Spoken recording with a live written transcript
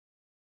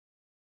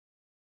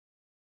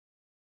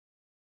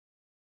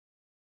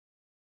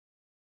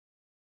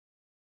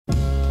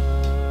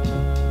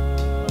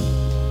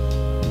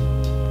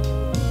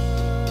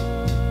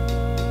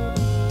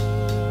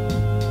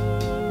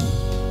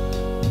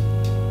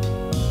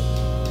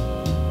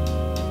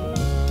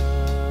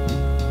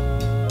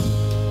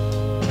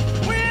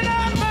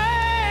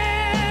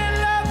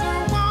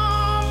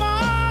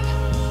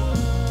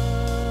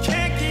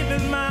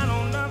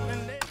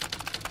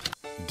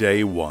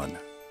Day one.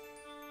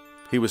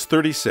 He was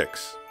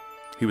 36.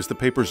 He was the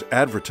paper's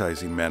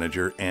advertising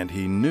manager, and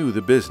he knew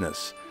the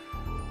business.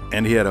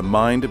 And he had a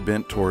mind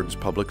bent towards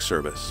public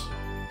service.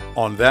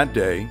 On that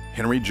day,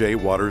 Henry J.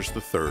 Waters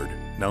III,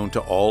 known to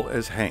all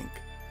as Hank,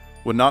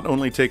 would not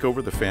only take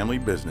over the family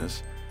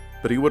business,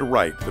 but he would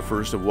write the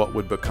first of what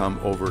would become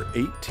over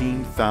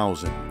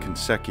 18,000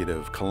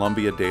 consecutive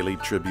Columbia Daily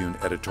Tribune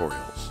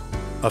editorials.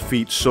 A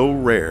feat so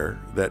rare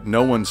that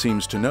no one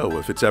seems to know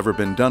if it's ever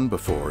been done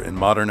before in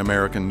modern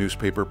American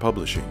newspaper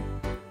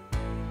publishing.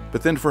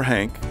 But then for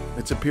Hank,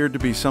 it's appeared to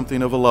be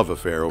something of a love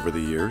affair over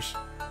the years.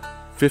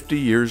 50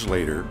 years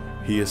later,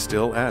 he is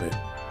still at it,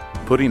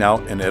 putting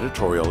out an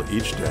editorial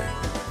each day,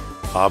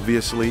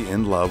 obviously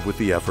in love with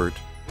the effort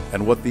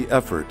and what the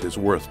effort is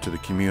worth to the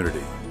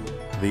community,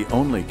 the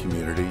only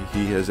community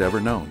he has ever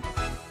known.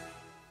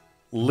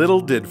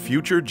 Little did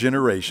future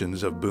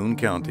generations of Boone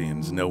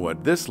Countians know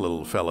what this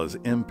little fella's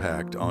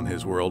impact on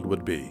his world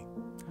would be.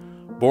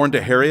 Born to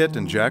Harriet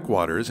and Jack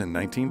Waters in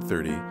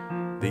 1930,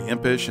 the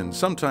impish and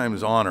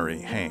sometimes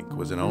ornery Hank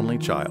was an only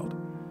child.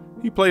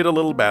 He played a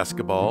little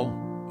basketball,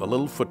 a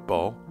little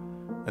football,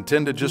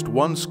 attended just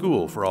one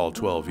school for all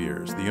 12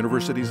 years, the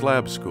university's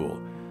lab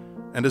school,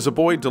 and as a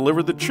boy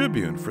delivered the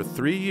Tribune for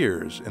 3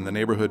 years in the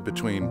neighborhood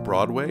between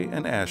Broadway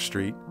and Ash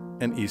Street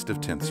and east of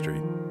 10th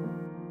Street.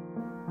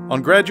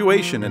 On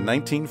graduation in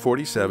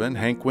 1947,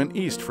 Hank went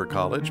east for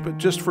college, but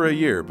just for a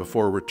year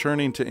before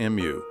returning to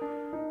MU.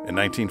 In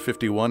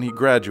 1951, he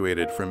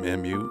graduated from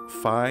MU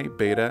Phi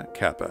Beta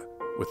Kappa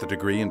with a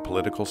degree in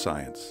political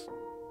science.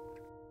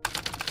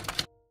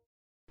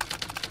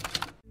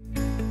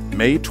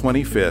 May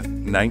 25th,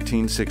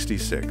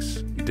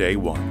 1966, Day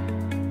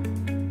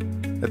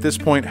one. At this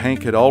point,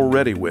 Hank had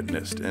already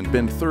witnessed and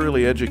been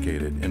thoroughly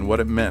educated in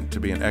what it meant to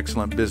be an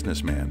excellent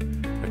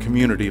businessman, a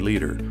community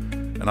leader,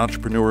 an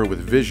entrepreneur with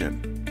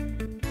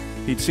vision.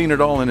 He'd seen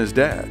it all in his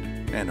dad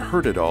and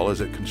heard it all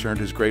as it concerned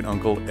his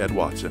great-uncle Ed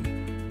Watson,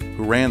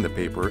 who ran the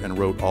paper and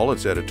wrote all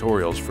its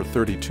editorials for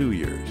 32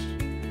 years.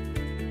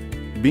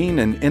 Being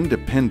an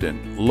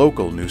independent,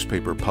 local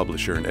newspaper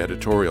publisher and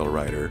editorial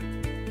writer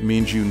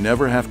means you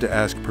never have to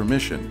ask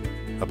permission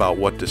about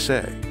what to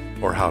say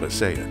or how to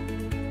say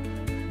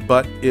it.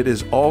 But it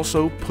is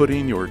also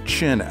putting your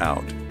chin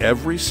out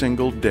every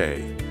single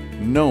day,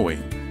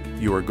 knowing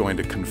you are going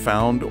to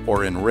confound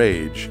or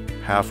enrage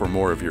half or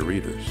more of your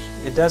readers.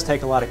 It does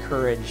take a lot of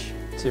courage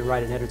to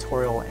write an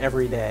editorial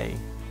every day,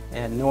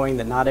 and knowing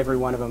that not every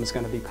one of them is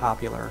going to be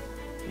popular,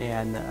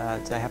 and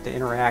to have to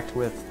interact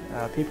with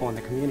people in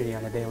the community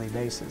on a daily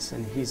basis.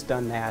 And he's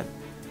done that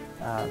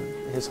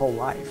his whole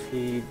life.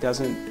 He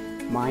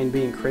doesn't mind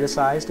being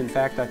criticized. In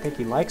fact, I think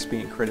he likes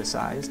being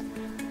criticized.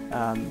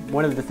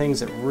 One of the things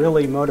that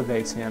really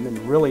motivates him and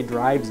really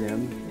drives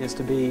him is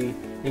to be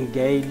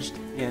engaged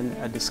in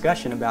a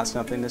discussion about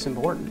something that's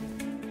important.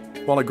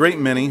 While a great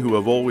many who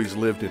have always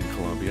lived in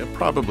Columbia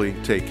probably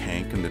take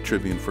Hank and the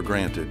Tribune for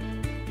granted,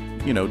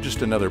 you know,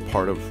 just another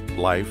part of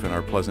life in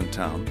our pleasant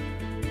town,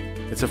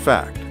 it's a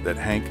fact that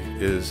Hank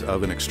is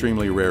of an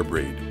extremely rare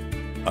breed.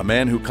 A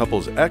man who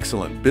couples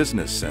excellent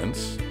business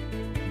sense,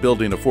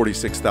 building a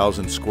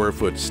 46,000 square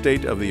foot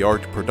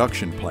state-of-the-art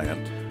production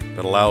plant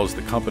that allows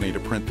the company to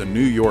print the New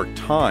York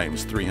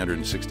Times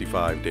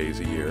 365 days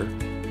a year,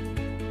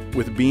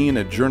 with being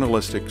a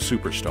journalistic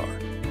superstar.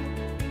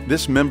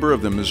 This member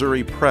of the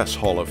Missouri Press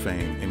Hall of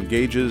Fame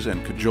engages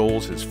and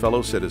cajoles his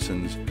fellow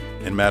citizens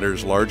in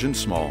matters large and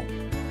small,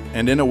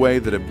 and in a way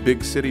that a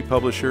big city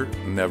publisher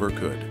never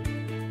could,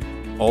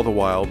 all the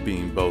while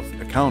being both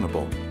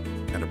accountable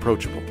and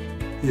approachable.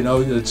 You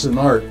know, it's an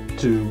art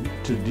to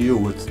deal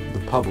with the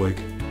public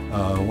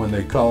when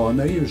they call, and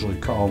they usually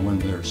call when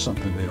there's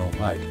something they don't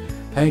like.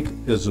 Hank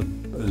is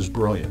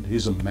brilliant.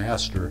 He's a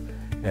master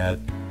at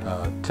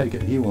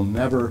taking. He will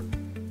never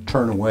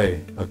turn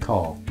away a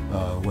call,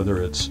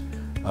 whether it's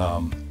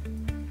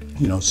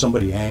you know,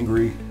 somebody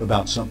angry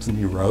about something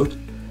he wrote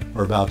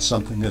or about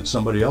something that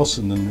somebody else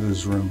in the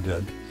newsroom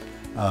did.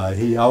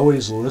 He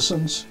always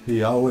listens.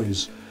 He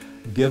always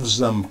gives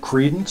them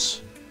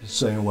credence,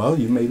 saying, well,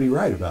 you may be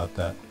right about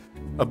that.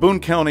 A Boone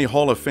County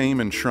Hall of Fame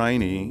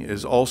enshrinee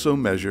is also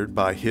measured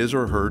by his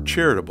or her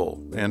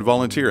charitable and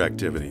volunteer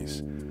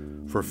activities.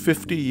 For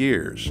 50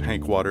 years,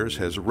 Hank Waters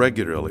has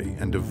regularly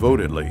and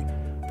devotedly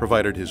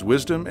provided his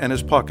wisdom and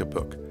his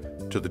pocketbook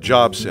to the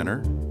Job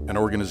Center, an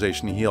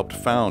organization he helped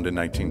found in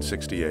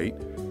 1968,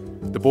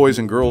 the Boys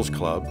and Girls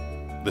Club,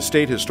 the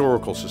State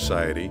Historical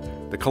Society,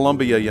 the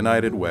Columbia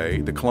United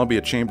Way, the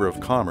Columbia Chamber of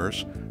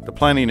Commerce, the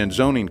Planning and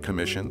Zoning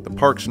Commission, the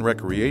Parks and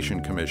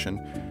Recreation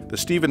Commission, the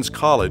Stevens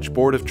College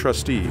Board of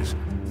Trustees,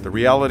 the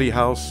Reality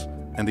House,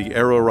 and the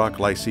Arrow Rock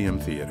Lyceum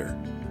Theater.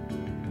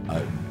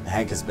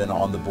 Hank has been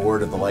on the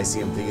board of the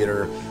Lyceum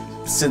Theater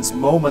Since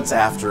moments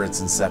after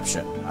its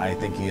inception, I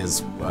think he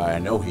is, I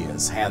know he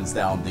is, hands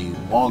down the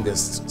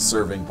longest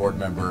serving board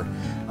member,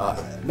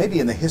 maybe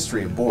in the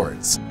history of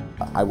boards.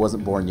 I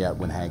wasn't born yet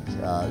when Hank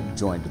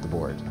joined the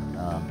board,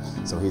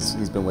 so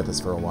he's been with us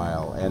for a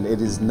while, and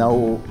it is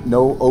no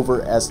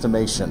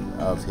overestimation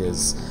of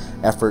his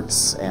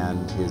efforts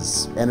and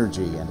his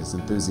energy and his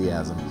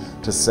enthusiasm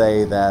to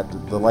say that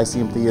the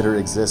Lyceum Theater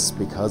exists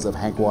because of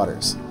Hank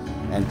Waters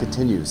and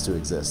continues to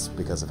exist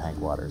because of Hank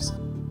Waters.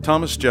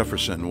 Thomas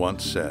Jefferson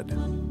once said,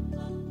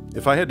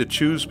 "If I had to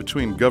choose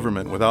between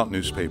government without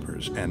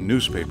newspapers and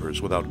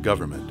newspapers without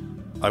government,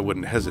 I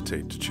wouldn't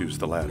hesitate to choose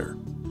the latter."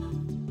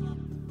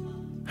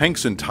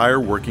 Hank's entire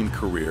working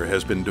career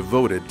has been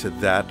devoted to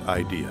that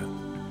idea,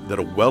 that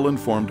a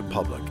well-informed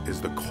public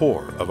is the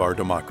core of our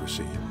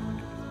democracy.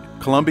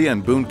 Columbia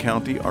and Boone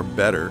County are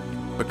better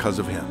because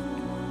of him.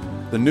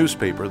 The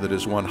newspaper that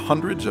has won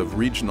hundreds of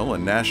regional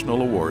and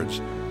national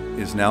awards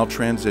is now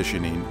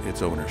transitioning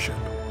its ownership.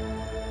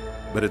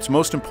 But its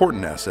most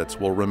important assets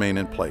will remain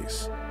in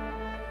place: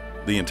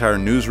 the entire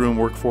newsroom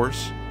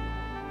workforce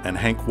and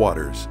Hank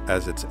Waters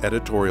as its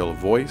editorial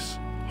voice,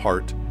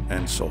 heart,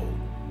 and soul.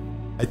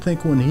 I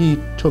think when he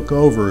took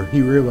over,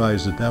 he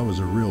realized that that was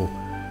a real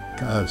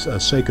a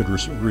sacred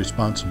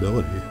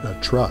responsibility, a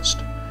trust,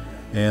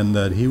 and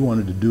that he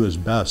wanted to do his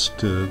best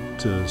to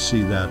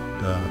see that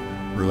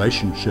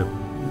relationship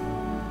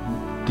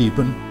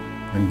deepen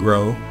and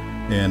grow.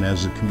 And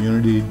as the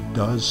community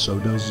does, so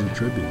does the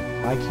Tribune.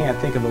 I can't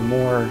think of a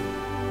more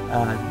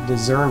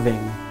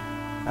deserving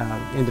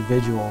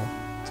individual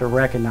to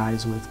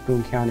recognize with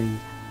Boone County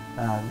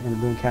in the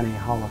Boone County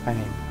Hall of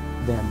Fame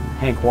than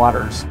Hank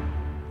Waters.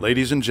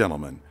 Ladies and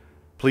gentlemen,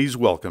 please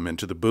welcome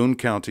into the Boone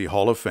County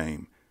Hall of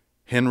Fame,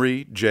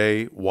 Henry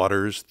J.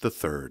 Waters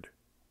III.